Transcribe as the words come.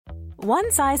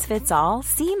One size fits all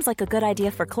seems like a good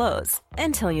idea for clothes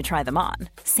until you try them on.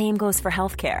 Same goes for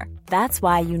healthcare. That's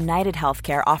why United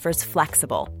Healthcare offers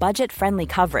flexible, budget-friendly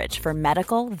coverage for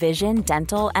medical, vision,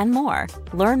 dental, and more.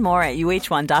 Learn more at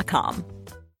uh1.com.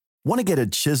 Want to get a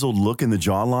chiseled look in the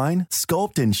jawline?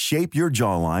 Sculpt and shape your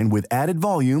jawline with added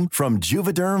volume from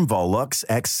Juvederm Volux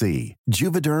XC.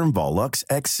 Juvederm Volux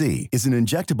XC is an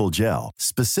injectable gel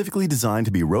specifically designed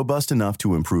to be robust enough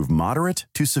to improve moderate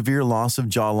to severe loss of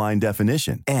jawline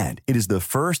definition. And it is the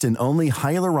first and only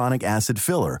hyaluronic acid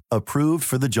filler approved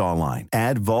for the jawline.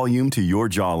 Add volume to your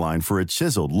jawline for a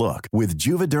chiseled look with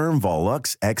Juvederm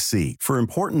Volux XC. For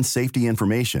important safety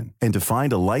information and to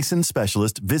find a licensed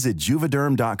specialist, visit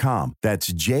Juvederm.com. That's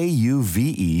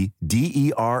Juvederm.com.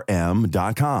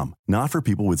 Not for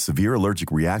people with severe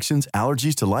allergic reactions,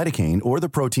 allergies to lidocaine, or the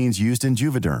proteins used in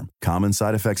Juvederm. Common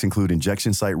side effects include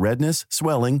injection site redness,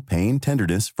 swelling, pain,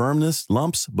 tenderness, firmness,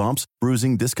 lumps, bumps,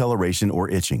 bruising, discoloration, or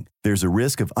itching. There's a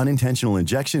risk of unintentional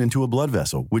injection into a blood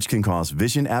vessel, which can cause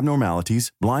vision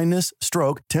abnormalities, blindness,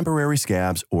 stroke, temporary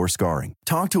scabs, or scarring.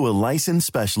 Talk to a licensed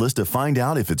specialist to find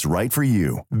out if it's right for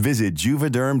you. Visit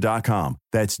Juvederm.com.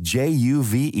 That's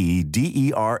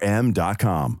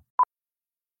Juvederm.com.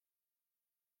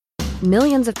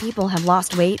 Millions of people have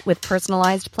lost weight with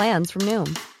personalized plans from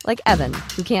Noom. Like Evan,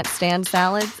 who can't stand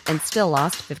salads and still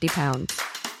lost 50 pounds.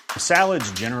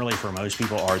 Salads generally for most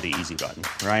people are the easy button,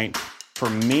 right? For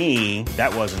me,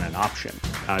 that wasn't an option.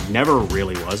 I never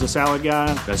really was a salad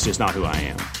guy. That's just not who I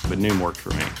am. But Noom worked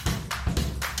for me.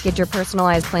 Get your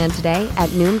personalized plan today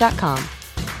at Noom.com.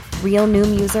 Real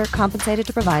Noom user compensated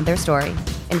to provide their story.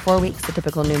 In 4 weeks, the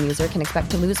typical Noom user can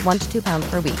expect to lose 1 to 2 pounds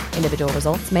per week. Individual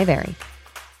results may vary.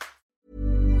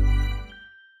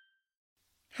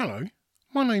 Hello,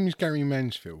 my name is Gary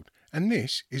Mansfield, and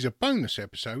this is a bonus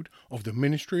episode of the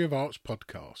Ministry of Arts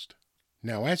podcast.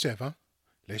 Now, as ever,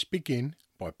 let's begin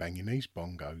by banging these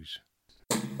bongos.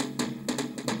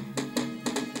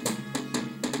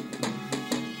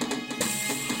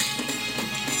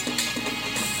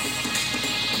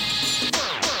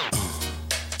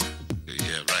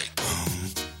 Yeah, right.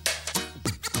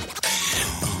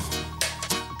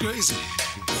 Crazy.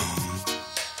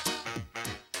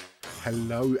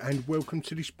 Hello and welcome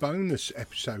to this bonus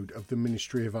episode of the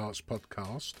Ministry of Arts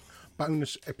podcast,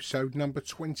 bonus episode number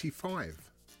 25.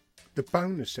 The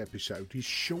bonus episode is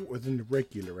shorter than the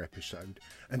regular episode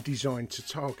and designed to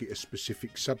target a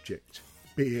specific subject,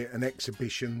 be it an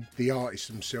exhibition, the artist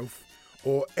himself,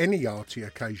 or any arty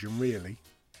occasion really.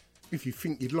 If you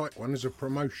think you'd like one as a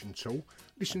promotion tool,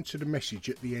 listen to the message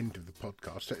at the end of the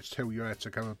podcast that tell you how to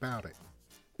go about it.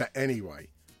 But anyway,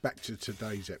 back to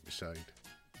today's episode.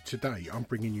 Today I'm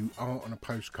bringing you Art on a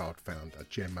Postcard founder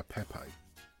Gemma Pepe.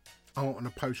 Art on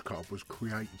a Postcard was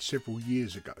created several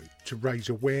years ago to raise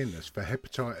awareness for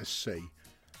hepatitis C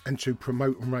and to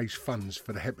promote and raise funds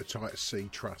for the Hepatitis C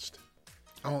Trust.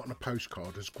 Art on a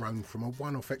Postcard has grown from a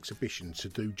one-off exhibition to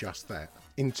do just that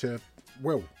into,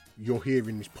 well, you'll hear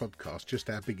in this podcast just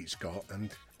how big it's got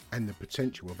and the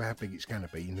potential of how big it's going to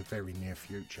be in the very near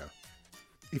future.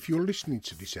 If you're listening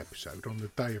to this episode on the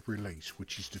day of release,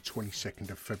 which is the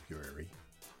 22nd of February,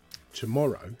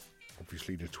 tomorrow,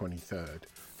 obviously the 23rd,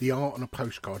 the Art on a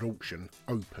Postcard auction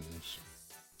opens.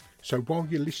 So while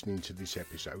you're listening to this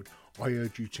episode, I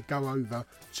urge you to go over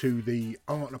to the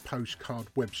Art on a Postcard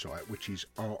website, which is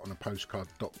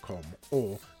artonapostcard.com,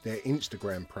 or their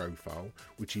Instagram profile,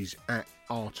 which is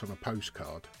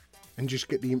 @artonapostcard, and just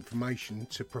get the information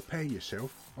to prepare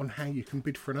yourself on how you can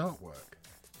bid for an artwork.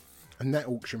 And that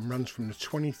auction runs from the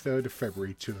 23rd of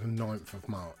February to the 9th of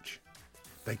March.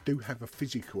 They do have a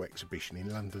physical exhibition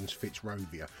in London's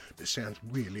Fitzrovia that sounds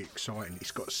really exciting. It's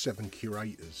got 7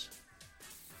 curators.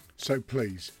 So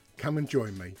please, come and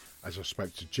join me as I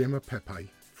spoke to Gemma Pepe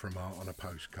from Art on a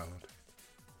Postcard.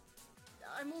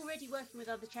 I'm already working with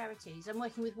other charities. I'm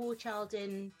working with War Child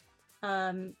in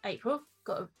April.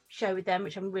 Got a show with them,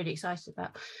 which I'm really excited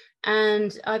about.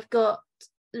 And I've got...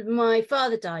 My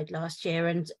father died last year,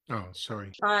 and oh,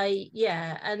 sorry.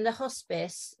 And the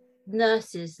hospice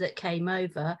nurses that came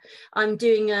over, I'm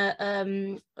doing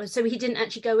so he didn't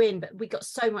actually go in, but we got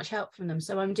so much help from them.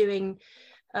 So I'm doing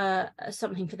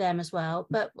something for them as well.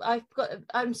 But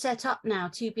I'm set up now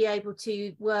to be able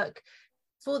to work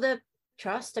for the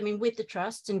trust. I mean, with the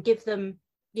trust, and give them,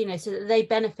 so that they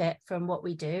benefit from what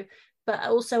we do, but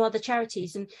also other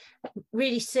charities. And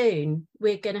really soon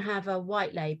we're going to have a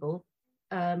white label.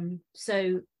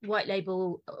 So white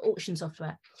label auction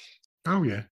software. Oh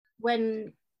yeah.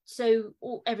 When so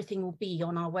everything will be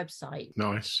on our website.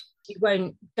 Nice. It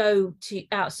won't go to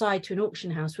outside to an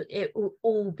auction house. It will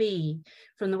all be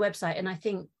from the website. And I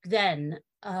think then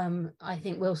I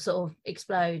think we'll sort of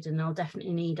explode, and I'll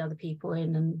definitely need other people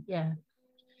in. And yeah,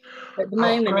 at the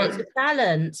moment it's a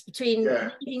balance between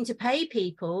needing to pay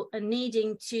people and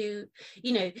needing to,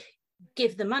 you know,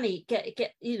 give the money, get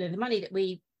you know, the money that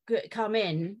we come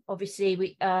in. Obviously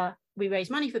we raise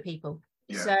money for people.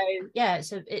 So yeah,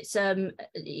 it's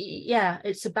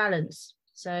a balance.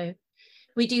 So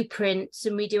we do prints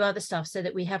and we do other stuff so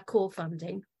that we have core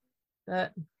funding.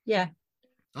 But yeah,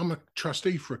 I'm a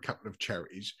trustee for a couple of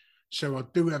charities, so I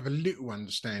do have a little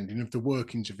understanding of the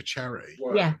workings of a charity.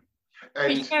 Yeah.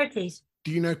 And charities.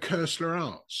 do you know Cursler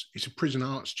Arts? It's a prison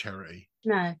arts charity.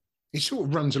 No. It sort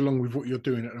of runs along with what you're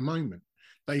doing at the moment.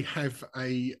 They have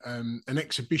an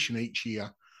exhibition each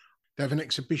year. They have an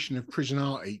exhibition of prison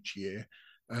art each year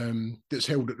that's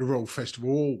held at the Royal Festival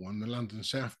Hall on the London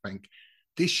South Bank.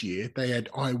 This year, they had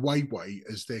Ai Weiwei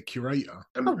as their curator.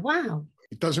 Oh, wow.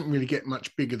 It doesn't really get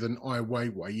much bigger than Ai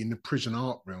Weiwei in the prison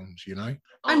art realms, you know.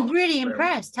 I'm really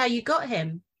impressed how you got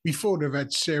him. Before, they've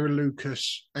had Sarah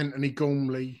Lucas, Anthony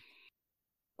Gormley,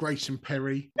 Grayson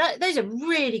Perry. Those are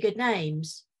really good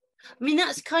names. I mean,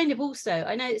 that's kind of also,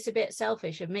 I know it's a bit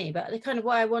selfish of me, but the kind of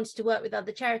why I wanted to work with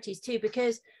other charities too,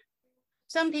 because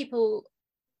some people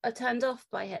are turned off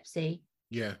by Hep C.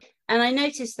 Yeah. And I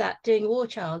noticed that doing War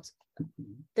Child,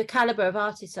 the caliber of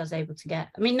artists I was able to get.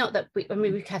 I mean, not that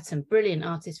we've had some brilliant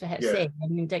artists for Hep C. I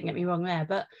mean, don't get me wrong there,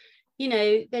 but you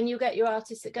know, then you'll get your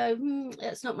artists that go,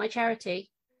 that's not my charity.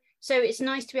 So it's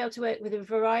nice to be able to work with a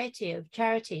variety of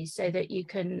charities so that you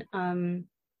can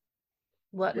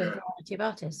work with a variety of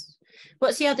artists.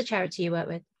 What's the other charity you work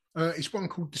with? It's one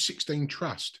called the 16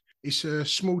 Trust. It's a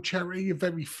small charity, a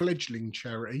very fledgling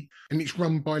charity, and it's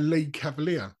run by Lee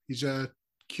Cavalier. He's a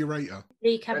curator.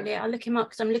 Lee Cavalier. I'll look him up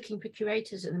because I'm looking for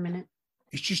curators at the minute.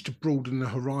 It's just to broaden the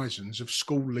horizons of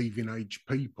school-leaving age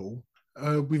people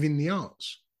within the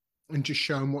arts and just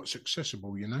show them what's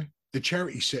accessible, you know. The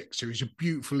charity sector is a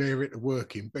beautiful area to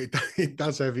work in, but it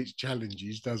does have its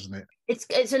challenges, doesn't it?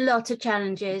 It's a lot of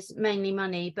challenges, mainly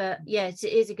money, but yes,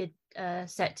 it is a good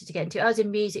sector to get into. I was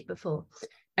in music before,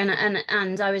 and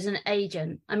I was an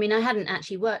agent. I mean, I hadn't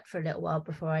actually worked for a little while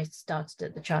before I started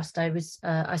at the trust.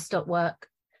 I stopped work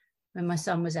when my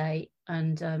son was 8,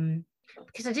 and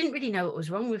because I didn't really know what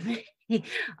was wrong with me.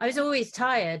 I was always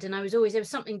tired, and there was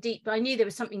something deep, but I knew there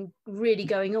was something really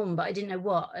going on, but I didn't know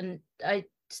what. And I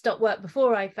stopped work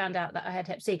before I found out that I had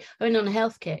Hep C. I went on a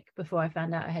health kick before I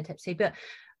found out I had Hep C. But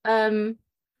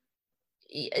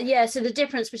yeah, so the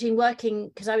difference between working,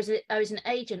 because I was an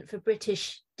agent for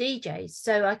British DJs,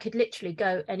 so I could literally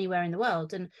go anywhere in the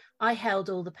world, and I held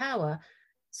all the power.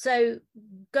 So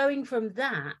going from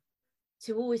that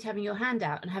to always having your hand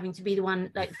out and having to be the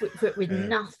one like with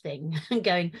nothing and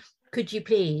going, could you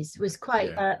please, was quite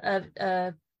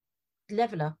a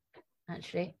leveler,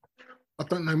 actually. I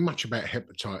don't know much about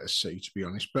hepatitis C, to be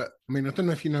honest, but I mean, I don't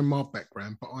know if you know my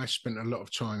background, but I spent a lot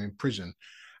of time in prison,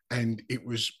 and it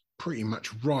was pretty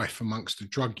much rife amongst the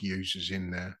drug users in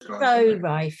there. So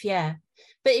rife, yeah.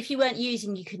 But if you weren't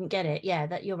using, you couldn't get it. Yeah,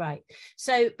 that you're right.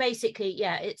 So basically,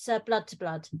 yeah, it's blood to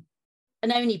blood,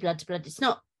 and only blood to blood. It's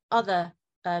not other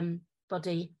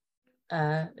body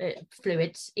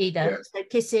fluids either. Yeah. So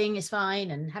kissing is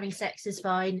fine, and having sex is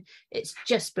fine. It's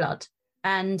just blood.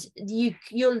 And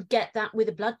you'll get that with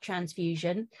a blood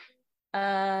transfusion,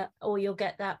 or you'll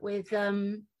get that with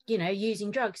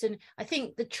using drugs. And I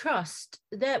think the trust,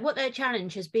 what their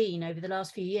challenge has been over the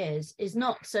last few years is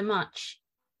not so much,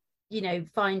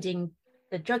 finding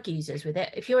the drug users with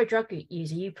it. If you're a drug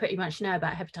user, you pretty much know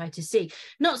about hepatitis C.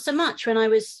 Not so much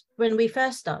when we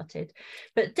first started,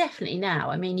 but definitely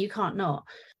now. I mean, you can't not.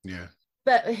 Yeah.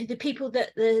 But the people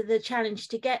that the challenge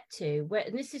to get to,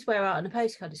 and this is where Art on a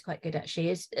Postcard is quite good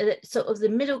actually, is sort of the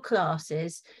middle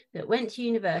classes that went to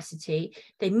university.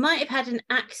 They might have had an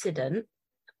accident,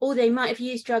 or they might have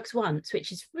used drugs once,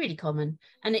 which is really common,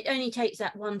 and it only takes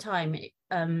that one time, with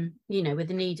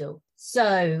a needle.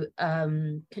 So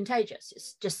contagious.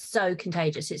 It's just so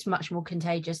contagious. It's much more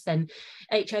contagious than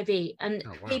HIV. And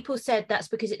people said that's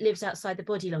because it lives outside the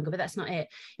body longer, but that's not it.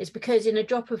 It's because in a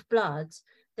drop of blood,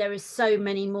 there is so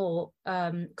many more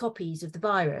copies of the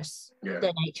virus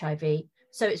than HIV.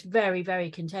 So it's very, very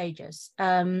contagious.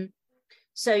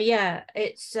 So yeah,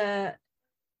 it's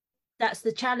that's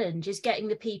the challenge, is getting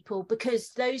the people,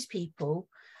 because those people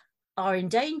are in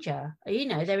danger.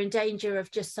 They're in danger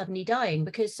of just suddenly dying,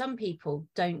 because some people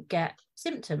don't get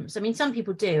symptoms. I mean, some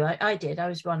people do. I did. I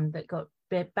was one that got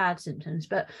bad symptoms,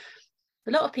 but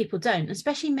a lot of people don't,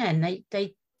 especially men.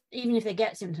 They even if they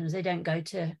get symptoms, they don't go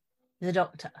to the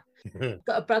doctor.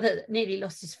 Got a brother that nearly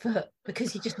lost his foot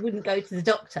because he just wouldn't go to the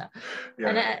doctor.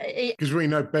 Yeah. Because we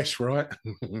know best, right?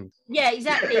 Yeah,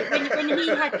 exactly. When he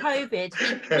had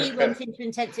COVID, he went into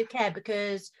intensive care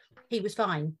because he was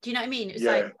fine. Do you know what I mean? It was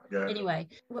anyway,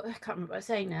 I can't remember what I was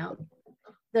saying now.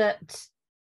 That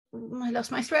I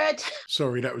lost my thread.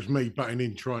 Sorry, that was me butting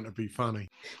in trying to be funny.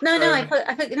 No, I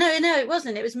thought no, it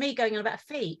wasn't. It was me going on about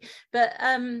feet. But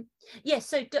yes,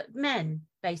 so men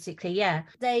basically,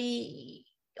 they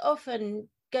often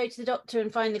go to the doctor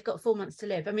and find they've got 4 months to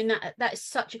live. I mean, that is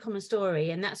such a common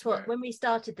story, and that's what when we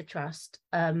started the trust.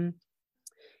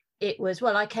 It was,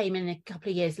 I came in a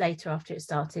couple of years later after it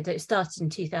started. It started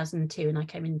in 2002 and I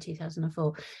came in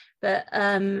 2004. But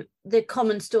the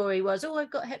common story was, I've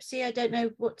got Hep C. I don't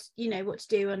know what to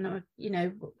do. And,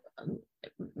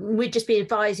 we'd just be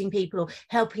advising people or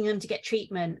helping them to get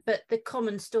treatment. But the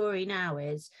common story now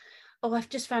is, I've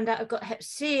just found out I've got Hep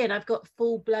C and I've got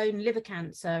full-blown liver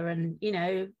cancer and,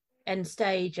 end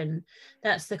stage. And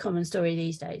that's the common story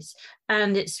these days.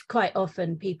 And it's quite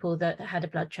often people that had a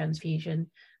blood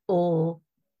transfusion, or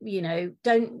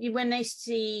when they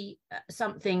see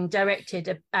something directed,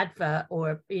 an advert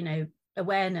or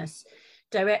awareness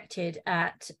directed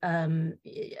at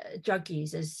drug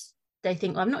users, they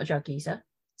think, I'm not a drug user.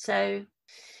 So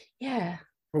well,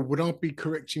 would I be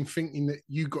correct in thinking that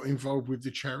you got involved with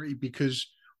the charity because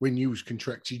when you was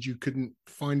contracted you couldn't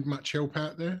find much help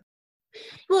out there?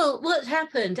 Well, what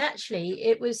happened actually,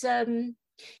 it was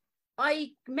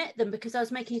I met them because I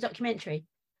was making a documentary.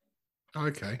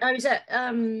 Okay. I was at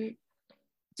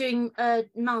doing a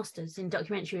master's in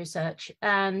documentary research,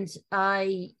 and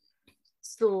I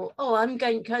thought,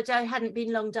 because I hadn't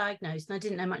been long diagnosed and I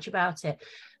didn't know much about it,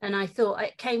 and I thought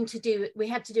we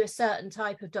had to do a certain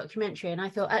type of documentary, and I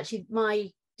thought actually my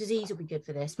disease will be good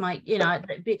for this.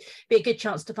 It'd be a good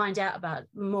chance to find out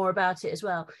more about it as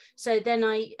well. So then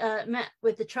I met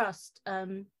with the trust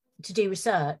to do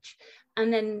research,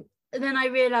 and then I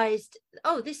realized,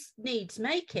 this needs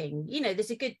making.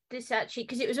 This actually,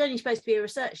 because it was only supposed to be a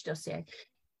research dossier.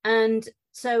 And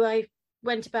so I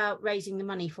went about raising the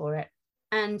money for it.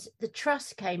 And the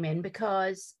trust came in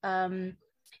because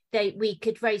we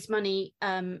could raise money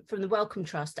from the Wellcome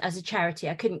Trust as a charity.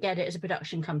 I couldn't get it as a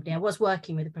production company. I was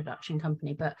working with a production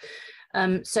company, but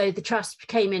so the trust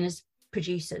came in as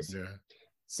producers. Yeah.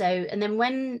 So, and then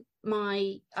when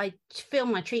I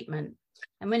filmed my treatment,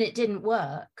 and when it didn't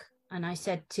work, and I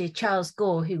said to Charles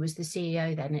Gore, who was the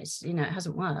CEO then, it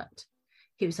hasn't worked.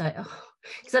 He was like,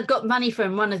 because I've got money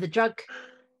from one of the drug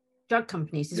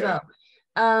companies as well.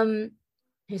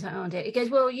 He's like, dear. He goes,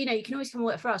 well, you can always come and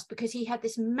work for us, because he had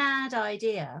this mad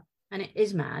idea, and it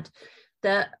is mad,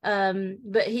 that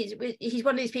but he's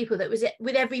one of these people that was,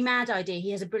 with every mad idea,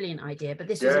 he has a brilliant idea, but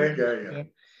this was a idea.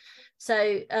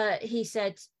 So he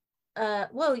said,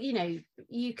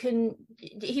 you can.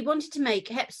 He wanted to make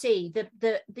Hep C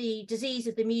the disease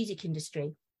of the music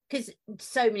industry, because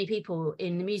so many people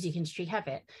in the music industry have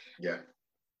it. Yeah.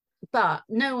 But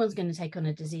no one's going to take on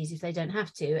a disease if they don't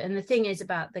have to. And the thing is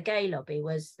about the gay lobby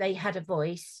was they had a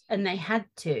voice, and they had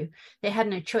to. They had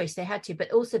no choice. They had to.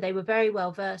 But also they were very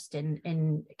well versed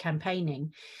in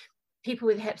campaigning. People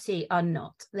with Hep C are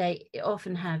not. They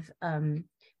often have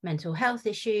mental health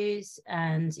issues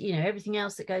and everything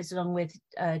else that goes along with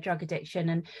drug addiction.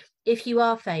 And if you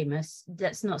are famous,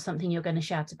 that's not something you're going to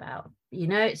shout about.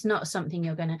 It's not something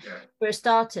you're going to, for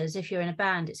starters, if you're in a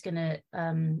band, it's going to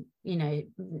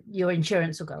your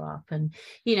insurance will go up, and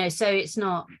so it's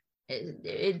not,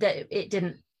 it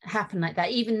didn't happen like that,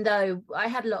 even though I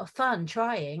had a lot of fun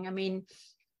trying. I mean,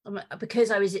 because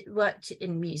I worked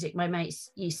in music, my mates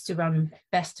used to run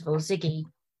festivals. Ziggy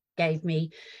gave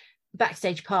me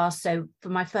backstage pass, so for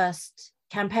my first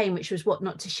campaign, which was What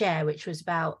Not to Share, which was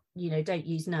about don't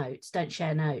use notes, don't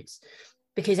share notes,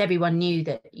 because everyone knew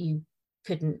that you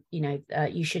couldn't,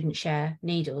 you shouldn't share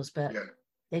needles, but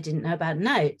they didn't know about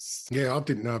notes. I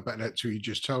didn't know about that till you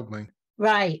just told me.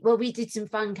 Right. Well, we did some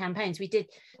fun campaigns.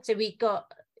 We got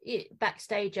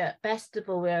backstage at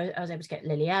festival where I was able to get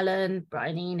Lily Allen,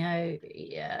 Brian Eno,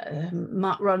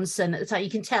 Mark Ronson at the time. You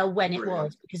can tell when it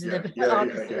was because of the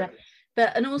artists.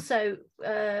 But, and also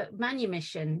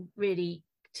Manumission really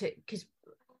took, because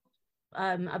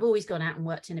I've always gone out and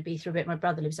worked in Ibiza a bit. My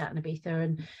brother lives out in Ibiza,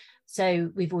 and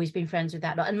so we've always been friends with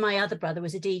that lot. And my other brother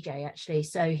was a DJ actually,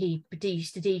 so he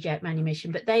used to DJ at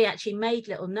Manumission, but they actually made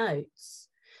little notes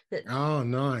that,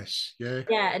 nice.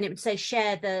 Yeah, and it would say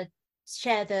share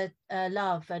the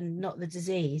love and not the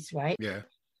disease, right?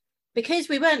 Because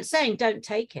we weren't saying don't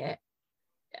take it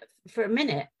for a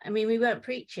minute. I mean, we weren't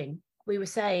preaching, we were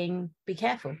saying be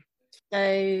careful.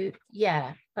 So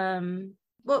yeah,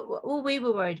 what all we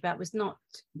were worried about was not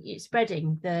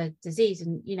spreading the disease,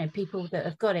 and people that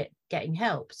have got it getting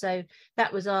help. So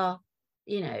that was our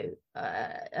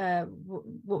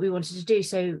what we wanted to do.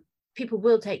 So people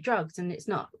will take drugs, and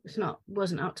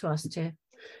wasn't up to us to.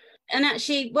 And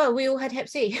actually, well, we all had Hep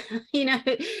C,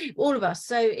 all of us.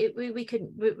 So we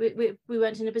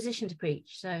weren't in a position to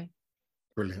preach. So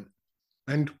brilliant.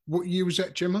 And what year was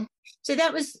that, Gemma? So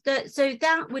that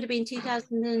would have been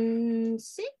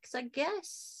 2006, I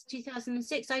guess.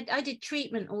 2006. I did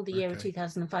treatment all the year of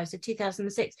 2005, so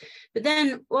 2006. But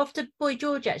then after Boy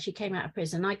George actually came out of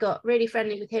prison, I got really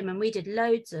friendly with him, and we did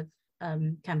loads of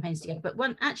campaigns together. But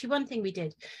one thing we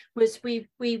did was we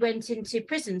went into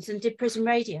prisons and did prison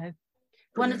radio.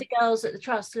 One of the girls at the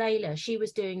trust, Layla, she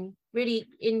was doing really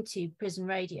into prison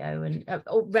radio and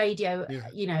radio,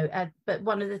 but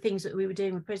one of the things that we were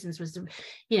doing with prisons was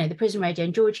the prison radio.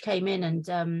 And George came in,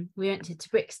 and we went to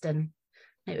Brixton.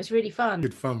 It was really fun.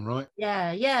 Good fun, right?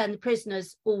 Yeah. And the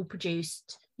prisoners all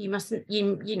produced. You mustn't,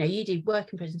 you do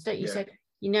work in prisons, don't you? Yeah. So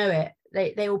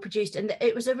it. They all produced, and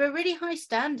it was of a really high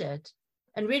standard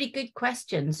and really good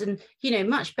questions, and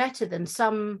much better than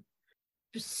some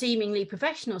seemingly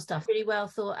professional stuff. Really well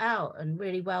thought out and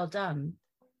really well done.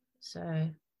 So.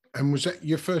 And was that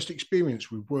your first experience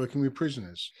with working with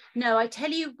prisoners? No, I tell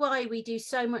you why we do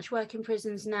so much work in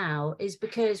prisons now is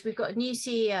because we've got a new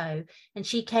CEO, and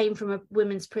she came from a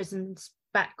women's prisons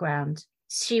background.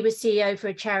 She was CEO for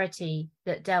a charity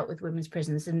that dealt with women's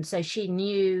prisons, and so she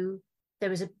knew there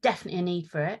was definitely a need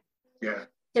for it. Yeah.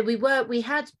 So we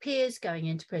had peers going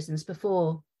into prisons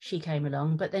before she came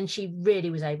along, but then she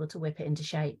really was able to whip it into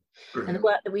shape. Brilliant. And the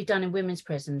work that we've done in women's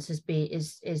prisons is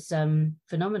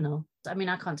phenomenal. I mean,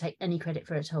 I can't take any credit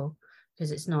for it at all,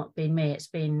 because it's not been me. It's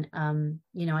been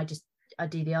I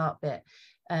do the art bit.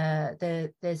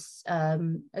 There's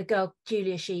a girl,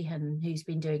 Julia Sheehan, who's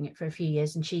been doing it for a few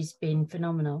years, and she's been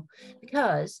phenomenal,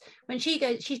 because when she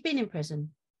goes, she's been in prison.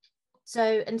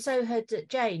 So had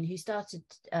Jane, who started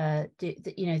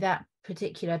that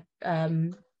particular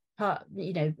part,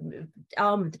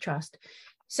 arm of the trust.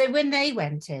 So when they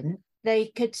went in, they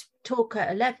could talk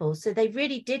at a level. So they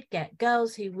really did get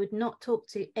girls who would not talk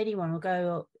to anyone or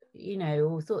go,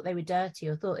 or thought they were dirty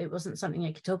or thought it wasn't something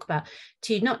they could talk about,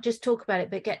 to not just talk about it,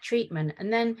 but get treatment.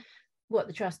 And then what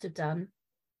the trust have done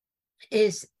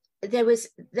is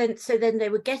then they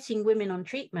were getting women on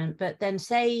treatment, but then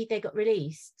say they got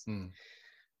released,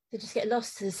 they just get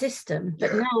lost to the system.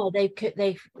 But now they've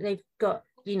got,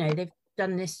 they've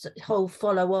done this whole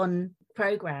follow-on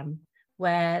program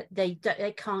where they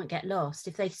can't get lost.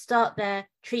 If they start their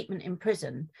treatment in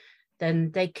prison, then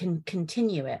they can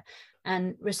continue it.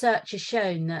 And research has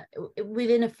shown that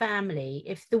within a family,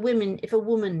 if a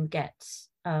woman gets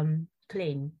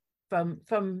clean from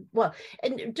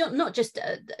and not just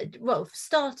for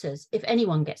starters, if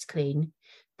anyone gets clean,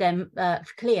 then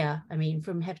clear, I mean,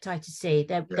 from hepatitis C,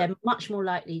 they're much more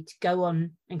likely to go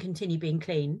on and continue being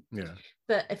clean. Yeah.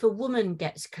 But if a woman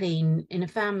gets clean in a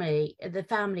family, the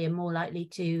family are more likely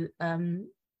to,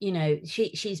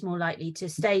 she's more likely to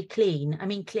stay clean. I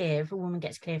mean, clear. If a woman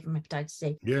gets clear from hepatitis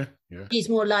C, she's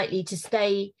more likely to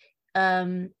stay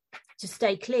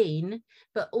clean.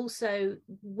 But also,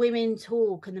 women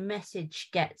talk, and the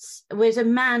message gets. Whereas a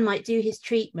man might do his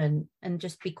treatment and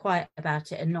just be quiet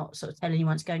about it and not sort of tell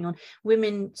anyone what's going on.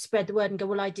 Women spread the word and go,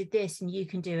 "Well, I did this, and you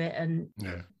can do it," and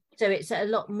so it's a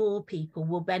lot more people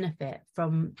will benefit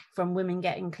from women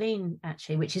getting clean,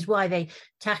 actually, which is why they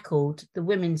tackled the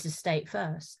women's estate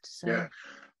first. So. Yeah.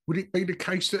 Would it be the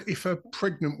case that if a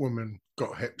pregnant woman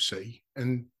got Hep C,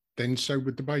 and then so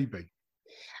would the baby?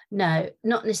 No,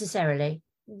 not necessarily.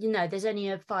 There's only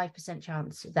a 5%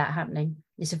 chance of that happening.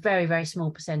 It's a very, very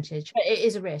small percentage, but it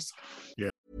is a risk.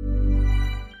 Yeah.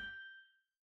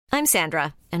 I'm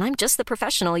Sandra, and I'm just the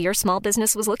professional your small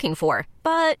business was looking for.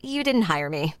 But you didn't hire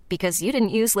me because you didn't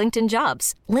use LinkedIn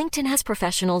Jobs. LinkedIn has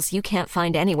professionals you can't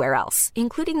find anywhere else,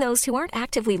 including those who aren't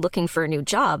actively looking for a new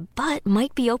job, but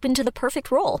might be open to the perfect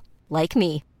role, like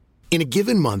me. In a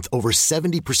given month, over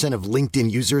 70% of LinkedIn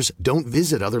users don't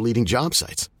visit other leading job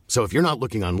sites. So if you're not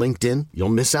looking on LinkedIn, you'll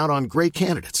miss out on great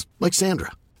candidates like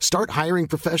Sandra. Start hiring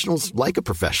professionals like a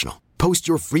professional. Post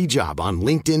your free job on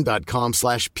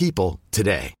linkedin.com/people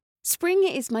today. Spring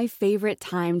is my favorite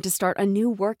time to start a new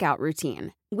workout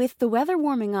routine. With the weather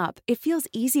warming up, it feels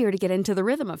easier to get into the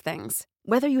rhythm of things.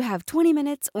 Whether you have 20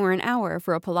 minutes or an hour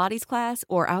for a Pilates class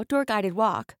or outdoor guided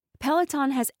walk,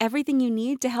 Peloton has everything you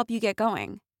need to help you get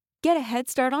going. Get a head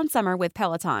start on summer with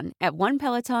Peloton at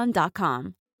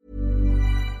onepeloton.com.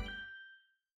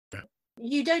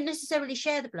 You don't necessarily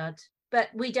share the blood, but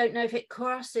we don't know if it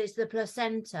crosses the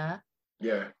placenta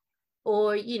Yeah.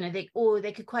 Or,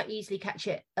 they could quite easily catch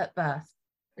it at birth.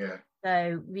 Yeah.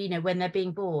 So, when they're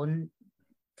being born,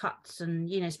 cuts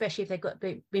and, especially if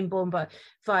they've been born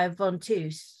via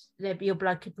ventouse, your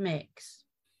blood could mix.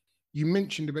 You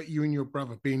mentioned about you and your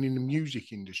brother being in the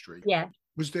music industry. Yeah.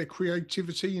 Was there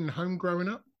creativity in the home growing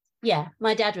up? Yeah.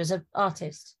 My dad was an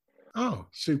artist. Oh,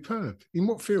 superb. In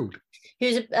what field? He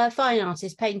was a fine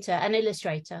artist, painter and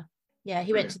illustrator. Yeah,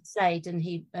 he went to the Slade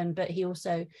but he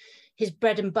also, his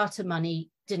bread and butter money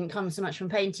didn't come so much from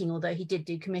painting, although he did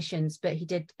do commissions, but he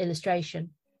did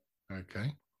illustration.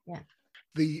 Okay. Yeah.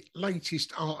 The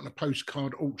latest art and a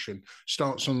postcard auction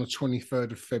starts on the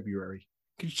 23rd of February.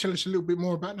 Could you tell us a little bit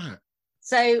more about that?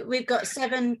 So we've got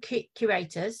 7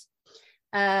 curators,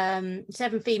 7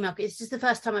 female. This is the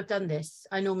first time I've done this.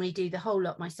 I normally do the whole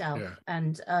lot myself. Yeah.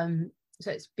 And so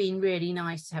it's been really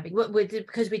nice having,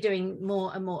 because we're doing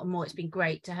more and more and more, it's been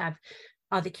great to have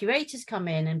other curators come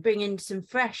in and bring in some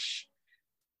fresh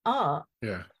art.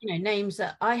 Yeah. Names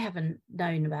that I haven't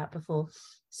known about before.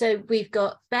 So we've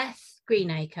got Beth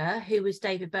Greenacre, who was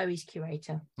David Bowie's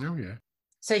curator. Oh, yeah.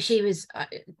 So she was,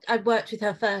 I worked with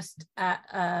her first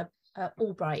at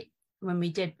Albright when we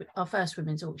did our first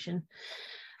women's auction.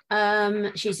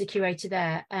 She's a curator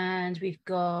there. And we've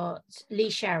got Lee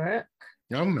Sharrock.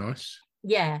 Oh, nice.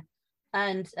 Yeah.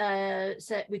 And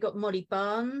so we've got Molly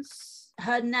Barnes.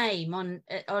 Her name on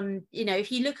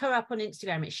if you look her up on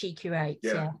Instagram, it's She Curates.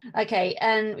 Yeah. Okay.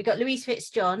 And we got Louise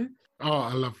Fitzjohn. Oh,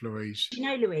 I love Louise. Do you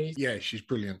know Louise? Yeah, she's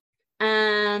brilliant.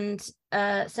 And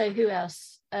so who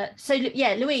else?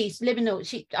 Louise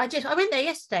Liminal. I went there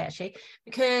yesterday actually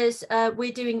because I'm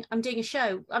doing a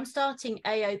show. I'm starting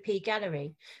AOP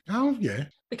Gallery. Oh yeah.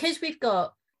 Because we've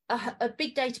got a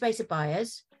big database of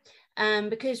buyers.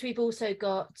 Because we've also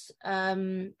got, a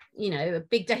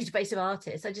big database of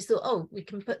artists, I just thought, we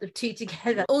can put the two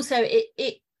together. Also,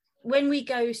 it when we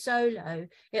go solo,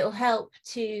 it'll help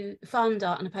to fund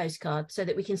art on a postcard so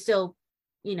that we can still,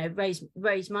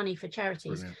 raise money for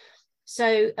charities. Brilliant.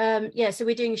 So, so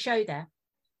we're doing a show there.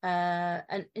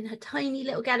 And in her tiny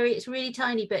little gallery, it's really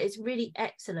tiny, but it's really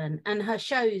excellent. And her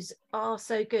shows are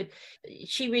so good.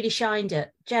 She really shined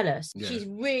at Jealous. Yeah. She's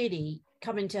really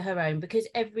come into her own because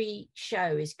every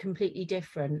show is completely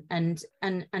different and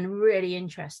really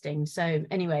interesting. So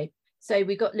anyway, so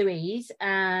we got Louise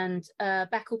and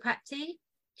Bakul Pakti.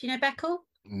 Do you know Bakul?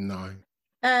 No.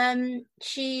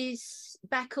 She's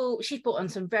brought on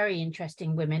some very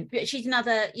interesting women, but she's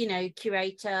another,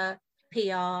 curator,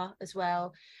 PR as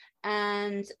well.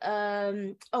 And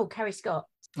Carrie Scott.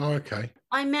 Oh, okay.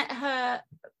 I met her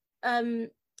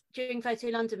during Photo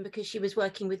London because she was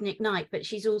working with Nick Knight, but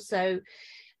she's also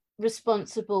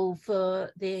responsible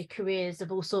for the careers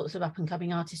of all sorts of up and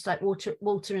coming artists like Walter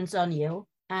and Zoniel.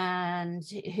 And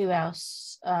who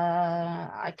else?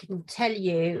 I can tell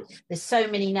you, there's so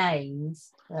many names.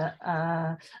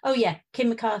 Kim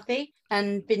McCarthy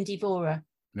and Bindi Vora.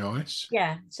 Nice.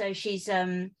 Yeah, so she's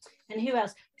and who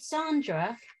else?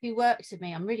 Sandra, who works with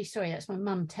me. I'm really sorry, that's my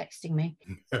mum texting me.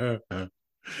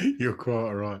 You're quite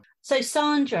all right. So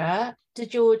Sandra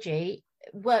DeGiorgi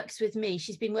works with me.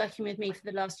 She's been working with me for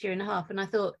the last year and a half, and I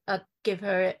thought I'd give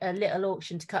her a little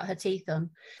auction to cut her teeth on.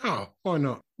 Oh, why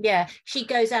not? Yeah, she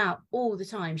goes out all the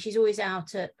time. She's always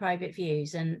out at private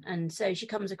views, and so she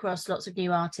comes across lots of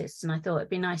new artists, and I thought it'd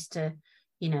be nice to,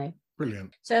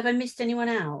 Brilliant. So have I missed anyone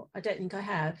out? I don't think I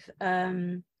have.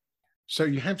 So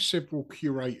you have several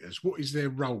curators. What is their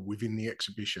role within the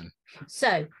exhibition?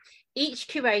 So each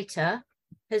curator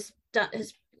has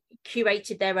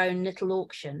curated their own little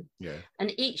auction. Yeah.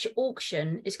 And each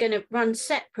auction is going to run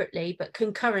separately but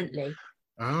concurrently.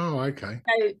 Oh, okay.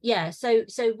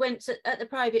 So when at the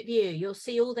private view, you'll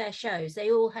see all their shows.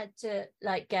 They all had to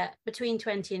get between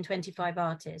 20 and 25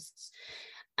 artists.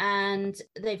 And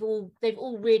they've all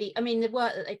really, the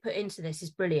work that they put into this is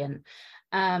brilliant.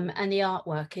 And the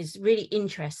artwork is really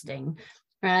interesting.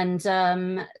 And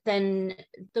then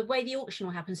the way the auction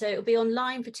will happen, so it'll be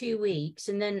online for 2 weeks,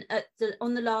 and then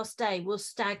on the last day we'll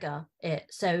stagger it.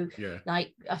 So I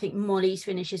think Molly's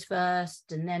finishes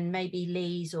first, and then maybe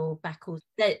Lee's or Backle's.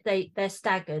 They're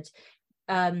staggered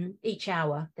each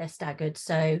hour. They're staggered.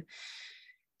 So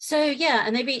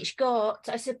and they've each got,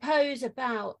 I suppose,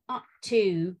 about up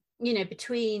to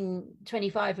between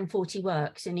 25 and 40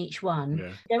 works in each one.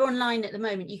 Yeah. They're online at the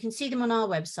moment. You can see them on our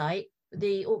website.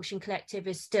 The Auction Collective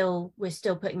we're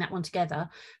still putting that one together,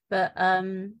 but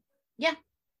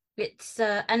it's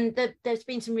and there's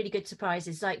been some really good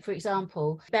surprises. Like, for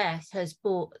example, Beth has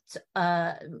bought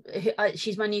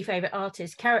she's my new favorite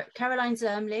artist, Caroline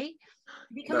Zermley.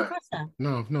 Have you come across her?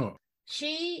 No, I've not.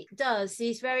 She does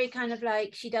these very kind of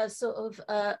like, she does sort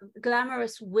of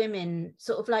glamorous women,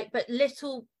 sort of like, but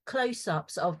little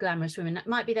close-ups of glamorous women. That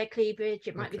might be their cleavage,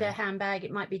 it might be their handbag,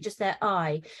 it might be just their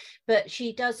eye, but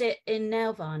she does it in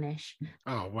nail varnish.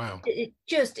 Oh wow.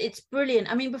 It's brilliant.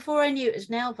 I mean, before I knew it was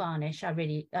nail varnish, I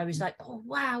was like, oh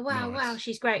wow, Nice.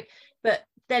 she's great. But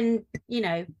then, you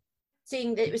know,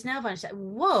 seeing that it was nail varnish, like,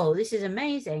 whoa, this is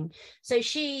amazing. So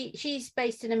she's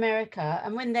based in America,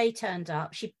 and when they turned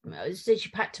up, she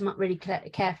packed them up really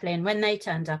carefully, and when they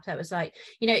turned up, that was like,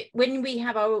 you know, when we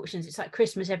have our auctions, it's like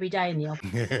Christmas every day in the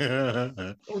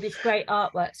office. All this great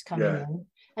artwork's coming in.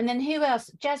 And then who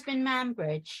else? Jasmine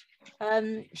Manbridge.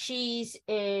 She's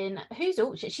in whose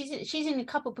auction? She's in a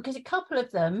couple, because a couple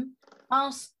of them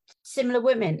are similar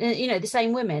women, you know, the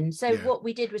same women. So what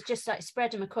we did was just like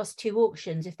spread them across 2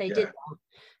 auctions if they did that.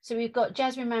 So we've got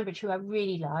Jasmine Manbridge, who I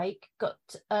really like, got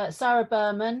Sarah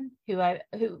Berman, who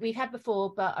we've had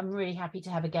before, but I'm really happy to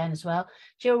have again as well.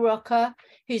 Jill Rocker,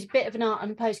 who's a bit of an art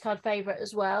and postcard favourite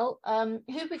as well. Who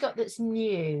have we got that's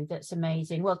new, that's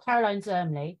amazing? Well, Caroline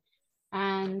Zermley,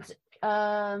 and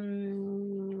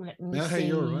let me see.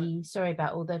 You're right. Sorry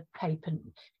about all the paper.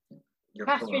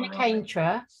 Catherine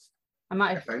Acaintra. I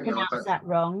might have pronounced that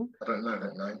wrong. I don't know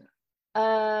that name.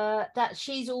 That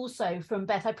she's also from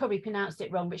Beth. I probably pronounced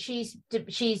it wrong, but she's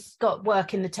got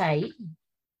work in the Tate.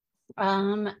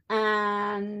 And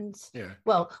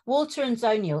well, Walter and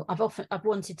Zoniel, I've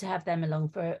wanted to have them along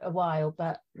for a while,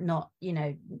 but not, you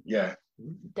know. Yeah.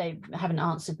 They haven't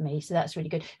answered me, so that's really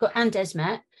good. Got Anne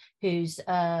Desmet, who's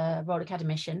a Royal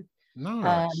Academician.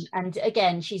 Nice. And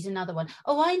again, she's another one.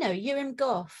 Oh, I know, Urim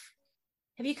Goff.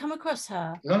 Have you come across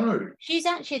her? No. She's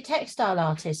actually a textile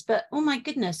artist, but oh my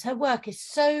goodness, her work is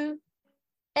so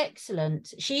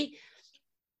excellent.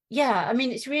 I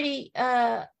mean, it's really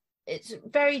it's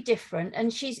very different,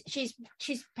 and she's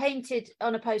painted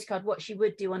on a postcard what she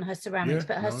would do on her ceramics,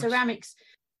 but her ceramics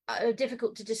are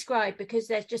difficult to describe because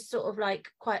they're just sort of like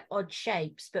quite odd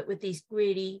shapes, but with these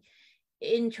really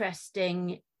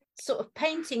interesting sort of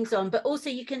paintings on, but also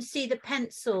you can see the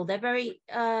pencil. They're very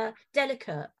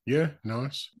delicate. Yeah,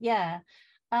 nice. Yeah.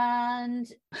 And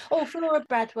Flora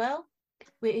Bradwell,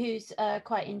 who's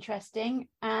quite interesting,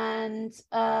 and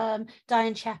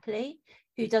Diane Shapley,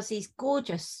 who does these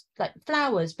gorgeous like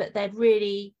flowers, but they're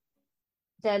lovely.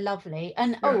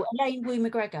 And Elaine Wu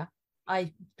McGregor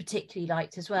I particularly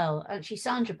liked as well. Actually,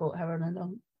 Sandra brought her on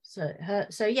along. So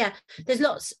yeah, there's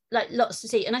lots to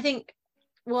see. And I think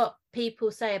what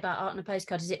people say about art on a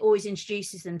postcard is it always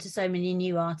introduces them to so many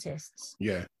new artists.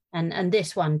 Yeah. And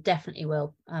this one definitely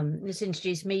will. This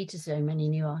introduced me to so many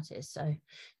new artists. So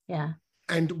yeah.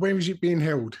 And where is it being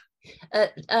held?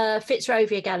 At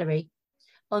Fitzrovia Gallery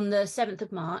on the 7th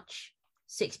of March,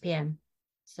 6 p.m.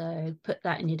 So put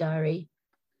that in your diary.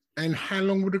 And how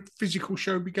long would a physical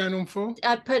show be going on for?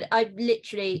 I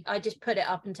just put it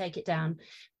up and take it down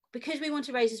because we want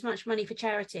to raise as much money for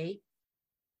charity.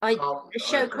 The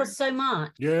show costs so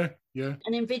much. Yeah.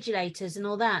 And invigilators and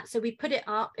all that. So we put it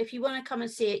up. If you want to come and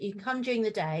see it, you can come during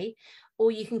the day,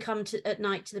 or you can come at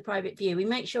night to the private view. We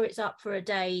make sure it's up for a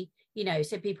day, you know,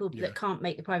 so people that can't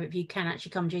make the private view can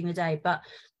actually come during the day. But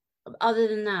other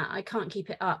than that, I can't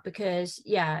keep it up because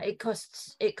it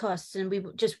costs, and we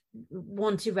just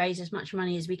want to raise as much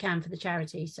money as we can for the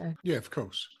charity. So yeah, of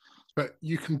course. But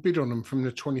you can bid on them from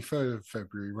the 23rd of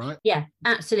February, right? Yeah,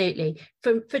 absolutely.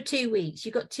 For 2 weeks.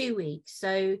 You've got 2 weeks.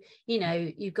 So, you know,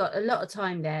 you've got a lot of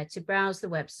time there to browse the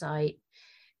website,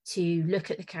 to look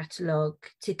at the catalogue,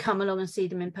 to come along and see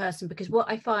them in person. Because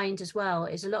what I find as well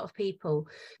is a lot of people,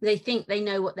 they think they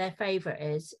know what their favourite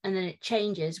is, and then it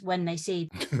changes when they see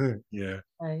them. Yeah.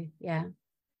 So, yeah.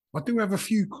 I do have a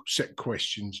few set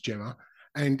questions, Gemma,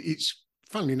 and it's,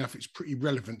 funnily enough, it's pretty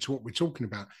relevant to what we're talking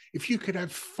about. If you could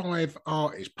have 5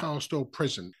 artists, past or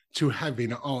present, to have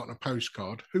in an art and a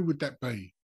postcard, who would that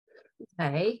be?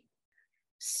 Okay.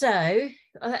 So,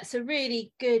 that's a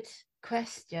really good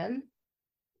question.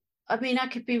 I mean, I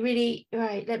could be really,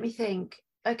 right, let me think.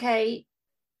 Okay,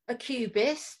 a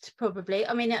cubist, probably.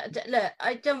 I mean, look,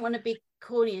 I don't want to be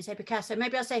corny and say Picasso.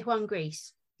 Maybe I'll say Juan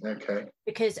Gris. Okay.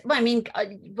 Because, well, I mean,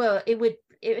 it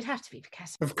would have to be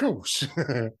Picasso. Of course.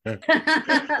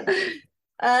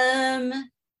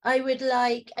 I would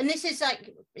like, and this is like,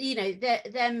 you know,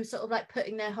 them sort of like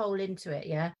putting their whole into it,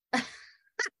 yeah.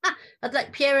 I'd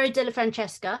like Piero della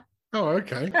Francesca. Oh,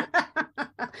 okay.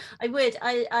 I would.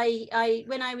 I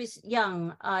when I was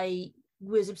young, I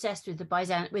was obsessed with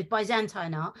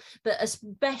Byzantine art, but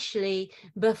especially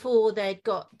before they'd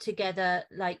got together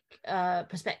like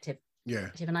perspective. Yeah.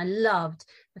 And I loved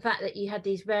the fact that you had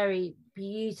these very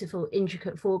beautiful,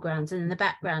 intricate foregrounds, and in the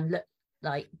background looked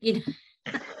like, you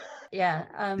know, yeah.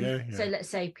 Yeah. So let's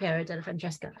say Piero della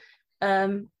Francesca.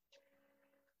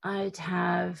 I'd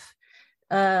have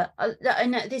I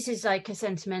know this is like a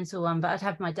sentimental one, but I'd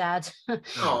have my dad.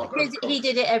 Because he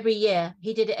did it every year.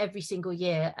 He did it every single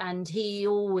year, and he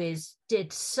always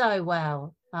did so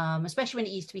well. Especially when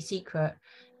it used to be secret.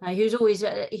 He was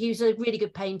a really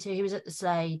good painter. He was at the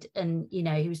Slade, and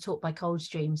he was taught by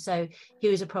Coldstream, so he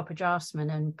was a proper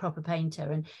draftsman and proper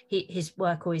painter, and his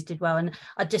work always did well. And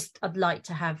I'd like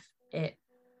to have it,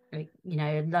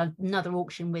 another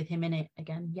auction with him in it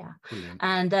again. Yeah. Brilliant.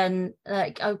 And then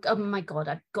oh my God,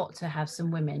 I've got to have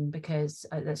some women, because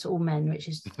that's all men, which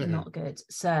is not good.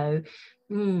 So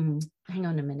hang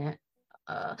on a minute.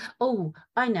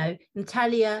 I know,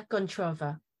 Natalia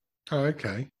Gontrova. Oh,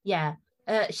 okay. Yeah.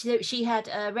 She had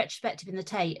a retrospective in the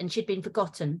Tate, and she'd been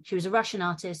forgotten. She was a Russian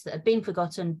artist that had been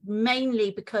forgotten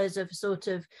mainly because of sort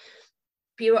of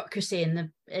bureaucracy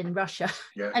in Russia.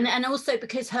 Yeah. And also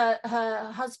because her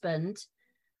husband,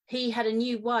 he had a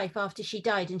new wife after she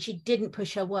died, and she didn't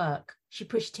push her work. She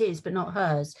pushed his, but not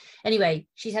hers. Anyway,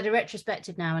 she's had a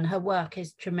retrospective now, and her work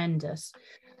is tremendous.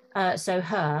 So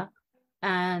her,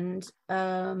 and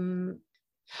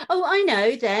I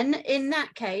know then, in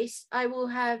that case, I will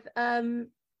have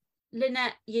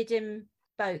Lynette Yidim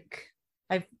Boak.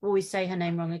 I always say her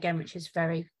name wrong again, which is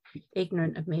very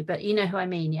ignorant of me, but you know who I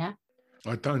mean, yeah?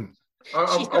 I don't.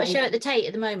 She's got a show at the Tate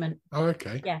at the moment. Oh,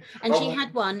 okay. Yeah, and she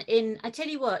had one I tell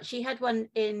you what, she had one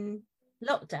in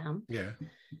lockdown. Yeah.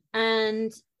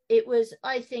 And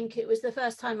I think it was the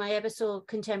first time I ever saw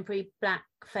contemporary Black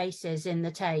faces in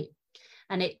the Tate.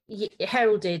 And it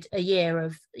heralded a year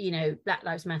of, Black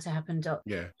Lives Matter happened.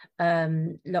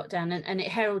 Lockdown, and it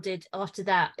heralded, after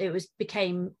that,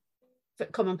 became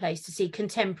commonplace to see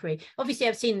contemporary. Obviously,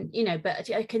 I've seen, but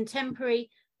a contemporary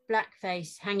Black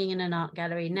face hanging in an art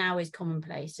gallery now is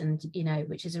commonplace, and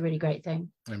which is a really great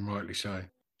thing. And rightly so.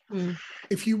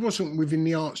 If you wasn't within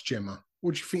the arts, Gemma,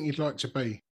 what do you think you'd like to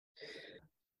be?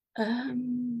 I'd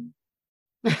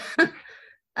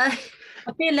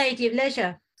be a lady of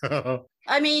leisure.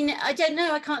 I mean, I don't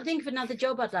know. I can't think of another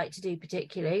job I'd like to do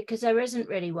particularly, because there isn't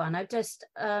really one. I've just,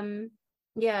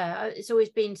 it's always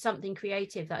been something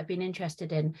creative that I've been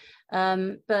interested in.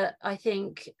 But I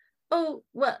think,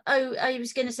 I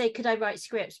was going to say, could I write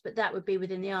scripts? But that would be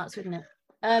within the arts, wouldn't it?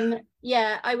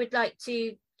 I would like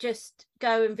to just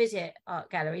go and visit art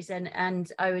galleries,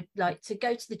 and I would like to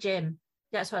go to the gym.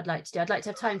 That's what I'd like to do. I'd like to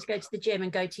have time to go to the gym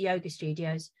and go to yoga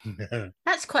studios.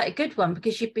 That's quite a good one,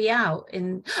 because you'd be out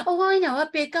in... Oh, I know,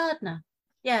 I'd be a gardener.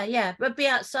 Yeah. I'd be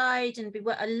outside and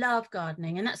I love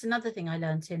gardening. And that's another thing I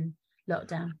learnt in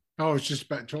lockdown. I was just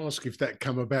about to ask if that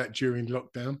come about during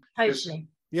lockdown. Totally.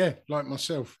 Yeah, like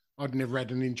myself. I'd never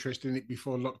had an interest in it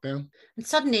before lockdown. And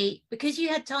suddenly, because you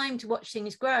had time to watch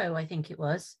things grow, I think it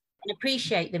was, and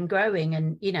appreciate them growing,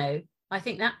 and, I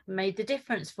think that made the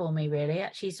difference for me, really,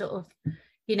 actually sort of,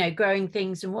 growing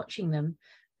things and watching them.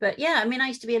 But yeah, I mean, I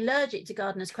used to be allergic to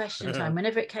Gardener's Question Time.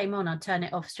 Whenever it came on, I'd turn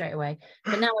it off straight away.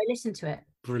 But now I listen to it.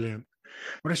 Brilliant.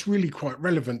 Well, that's really quite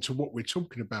relevant to what we're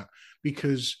talking about,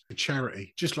 because a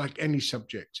charity, just like any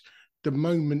subject, the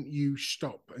moment you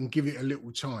stop and give it a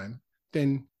little time,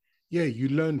 then, you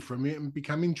learn from it and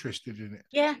become interested in it.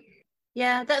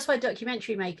 Yeah, that's why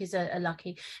documentary makers are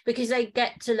lucky, because they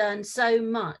get to learn so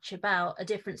much about a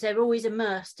difference. They're always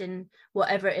immersed in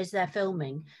whatever it is they're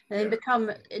filming, and they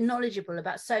become knowledgeable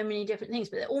about so many different things,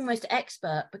 but they're almost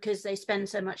expert because they spend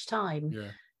so much time,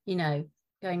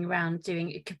 going around doing,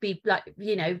 it could be like,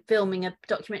 filming a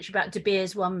documentary about De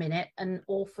Beers 1 minute and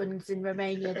orphans in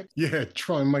Romania. Yeah,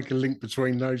 try and make a link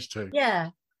between those two.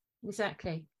 Yeah,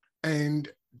 exactly. And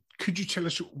could you tell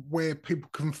us where people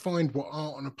can find what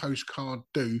Art on a Postcard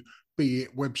do, be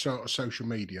it website or social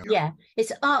media? Yeah,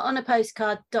 it's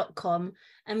artonapostcard.com,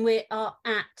 and we are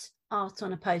at Art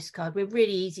on a Postcard. We're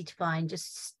really easy to find.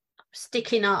 Just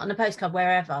stick in Art on a Postcard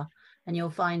wherever and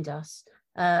you'll find us.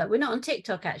 We're not on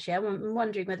TikTok, actually. I'm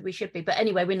wondering whether we should be, but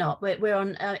anyway, we're not. We're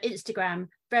on Instagram,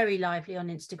 very lively on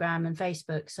Instagram and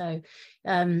Facebook. So,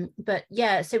 but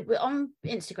yeah, so we're on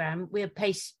Instagram. We'll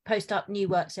post up new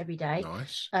works every day.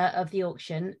 Nice. Of the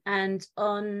auction, and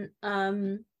on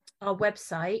our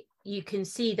website you can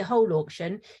see the whole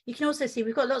auction. You can also see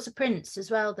we've got lots of prints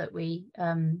as well that we've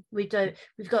got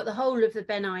the whole of the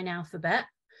Benign alphabet.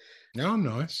 Oh,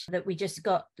 nice. That we just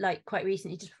got like quite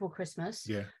recently, just before Christmas.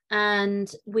 Yeah.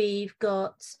 And we've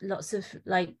got lots of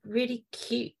like really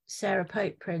cute Sarah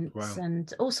Pope prints. Wow.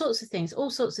 And all sorts of things.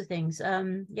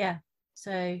 Yeah.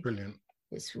 So brilliant.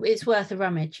 It's worth a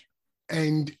rummage.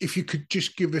 And if you could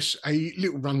just give us a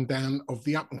little rundown of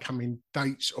the up and coming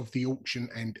dates of the auction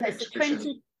and it's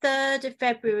the 23rd of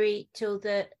February till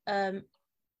the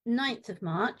 9th of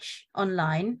March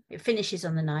online. It finishes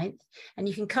on the 9th, and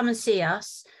you can come and see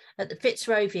us at the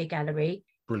Fitzrovia Gallery.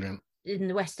 Brilliant. In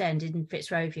the West End in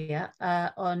Fitzrovia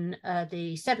on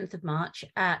the 7th of March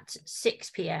at 6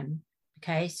 p.m.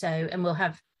 Okay, so, and we'll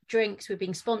have drinks. We're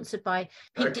being sponsored by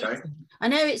Pink Diesel. I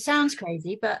know it sounds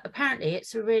crazy, but apparently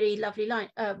it's a really lovely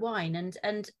wine,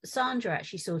 and Sandra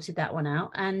actually sorted that one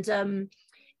out, and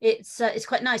it's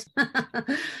quite nice.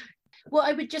 What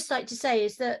I would just like to say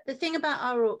is that the thing about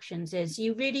our auctions is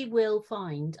you really will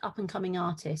find up and coming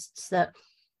artists that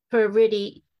for a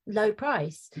really low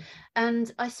price.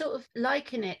 And I sort of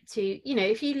liken it to, you know,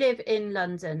 if you live in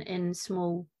London in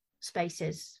small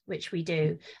spaces, which we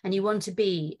do, and you want to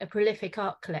be a prolific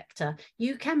art collector,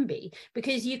 you can be,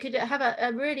 because you could have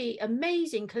a really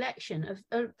amazing collection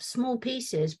of small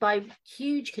pieces by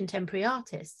huge contemporary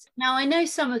artists. Now, I know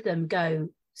some of them go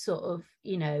sort of,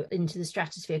 you know, into the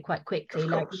stratosphere quite quickly.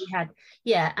 Like we had,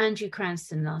 Andrew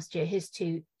Cranston last year, his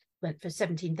two went for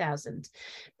 17,000,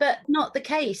 but not the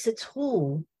case at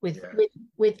all with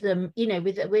them, you know,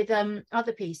 with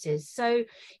other pieces. So,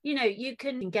 you know, you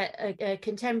can get a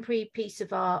contemporary piece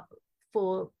of art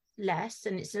for less,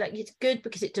 and it's good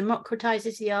because it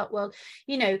democratizes the art world.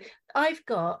 You know, I've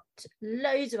got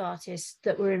loads of artists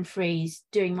that were in Frieze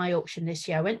doing my auction this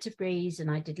year. I went to Frieze and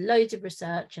I did loads of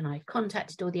research and I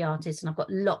contacted all the artists, and I've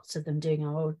got lots of them doing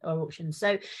our auction.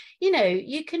 So, you know,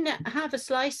 you can have a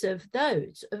slice of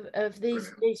those of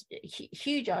these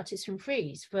huge artists from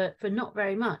Frieze for not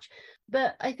very much.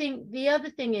 But I think the other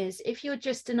thing is, if you're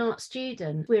just an art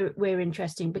student, we're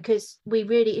interesting, because we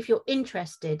really, if you're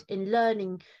interested in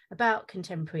learning about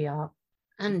contemporary art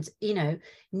and, you know,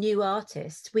 new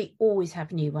artists, we always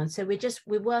have new ones. So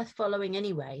we're worth following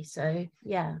anyway. So,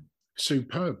 yeah.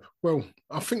 Superb. Well,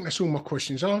 I think that's all my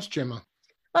questions asked, Gemma.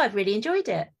 Well, I've really enjoyed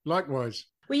it. Likewise.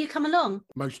 Will you come along?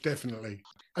 Most definitely.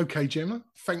 Okay, Gemma,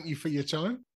 thank you for your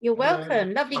time. You're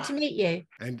welcome. Lovely to meet you.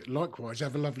 And likewise,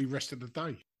 have a lovely rest of the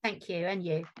day. Thank you, and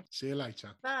you. See you later.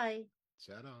 Bye.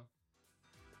 Ta-da.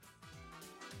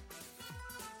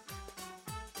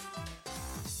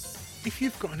 If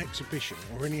you've got an exhibition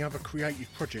or any other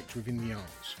creative project within the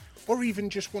arts, or even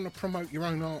just want to promote your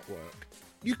own artwork,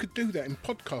 you could do that in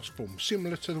podcast form,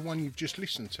 similar to the one you've just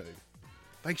listened to.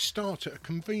 They start at a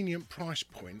convenient price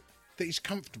point that is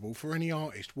comfortable for any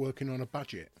artist working on a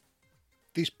budget.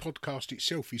 This podcast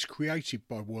itself is created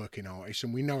by working artists,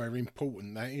 and we know how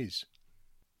important that is.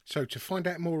 So to find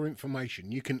out more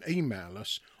information, you can email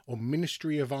us on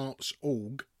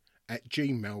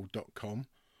ministryofartsorg@gmail.com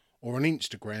or on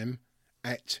Instagram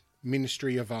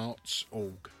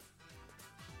 @ministryofartsorg.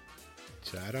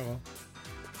 Ta-da!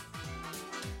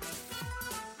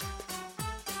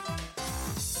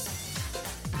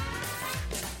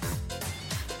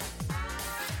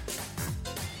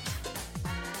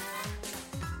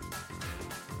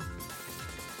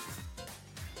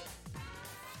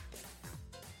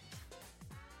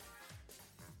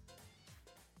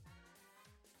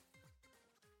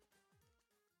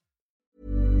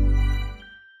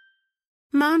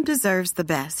 Mom deserves the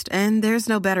best, and there's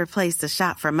no better place to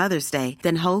shop for Mother's Day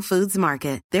than Whole Foods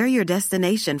Market. They're your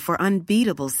destination for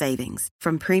unbeatable savings,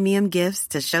 from premium gifts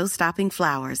to show-stopping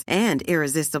flowers and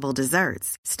irresistible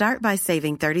desserts. Start by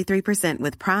saving 33%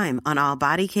 with Prime on all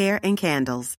body care and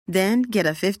candles. Then get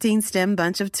a 15-stem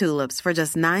bunch of tulips for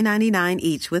just $9.99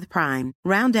 each with Prime.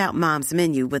 Round out Mom's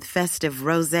menu with festive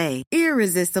rosé,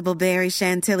 irresistible berry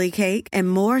chantilly cake, and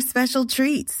more special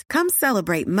treats. Come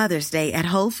celebrate Mother's Day at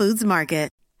Whole Foods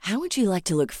Market. How would you like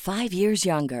to look 5 years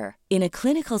younger? In a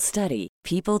clinical study,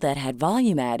 people that had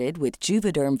volume added with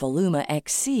Juvederm Voluma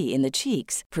XC in the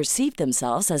cheeks perceived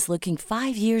themselves as looking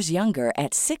 5 years younger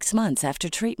at 6 months after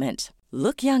treatment.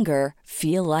 Look younger,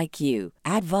 feel like you.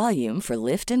 Add volume for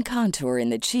lift and contour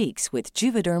in the cheeks with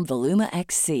Juvederm Voluma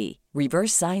XC.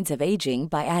 Reverse signs of aging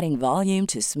by adding volume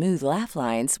to smooth laugh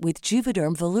lines with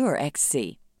Juvederm Volure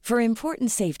XC. For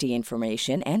important safety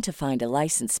information and to find a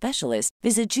licensed specialist,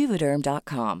 visit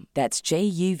Juvederm.com. That's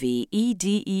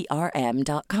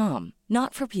JUVEDERM.com.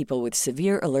 Not for people with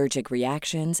severe allergic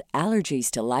reactions, allergies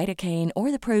to lidocaine,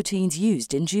 or the proteins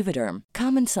used in Juvederm.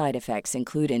 Common side effects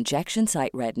include injection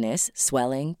site redness,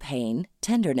 swelling, pain,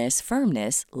 tenderness,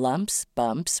 firmness, lumps,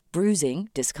 bumps, bruising,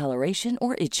 discoloration,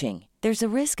 or itching. There's a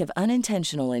risk of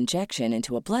unintentional injection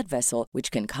into a blood vessel,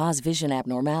 which can cause vision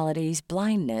abnormalities,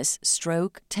 blindness,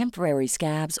 stroke, temporary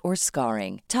scabs, or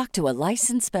scarring. Talk to a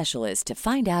licensed specialist to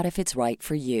find out if it's right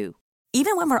for you.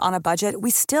 Even when we're on a budget, we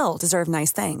still deserve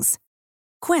nice things.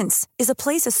 Quince is a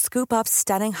place to scoop up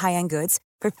stunning high-end goods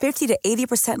for 50 to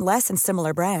 80% less than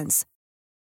similar brands.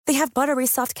 They have buttery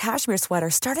soft cashmere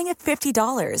sweaters starting at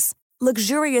 $50,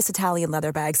 luxurious Italian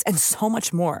leather bags, and so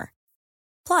much more.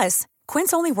 Plus,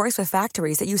 Quince only works with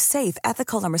factories that use safe,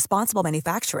 ethical, and responsible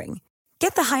manufacturing.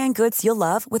 Get the high-end goods you'll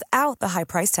love without the high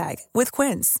price tag with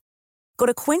Quince. Go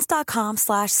to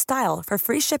quince.com/style for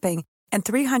free shipping and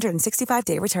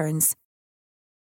 365-day returns.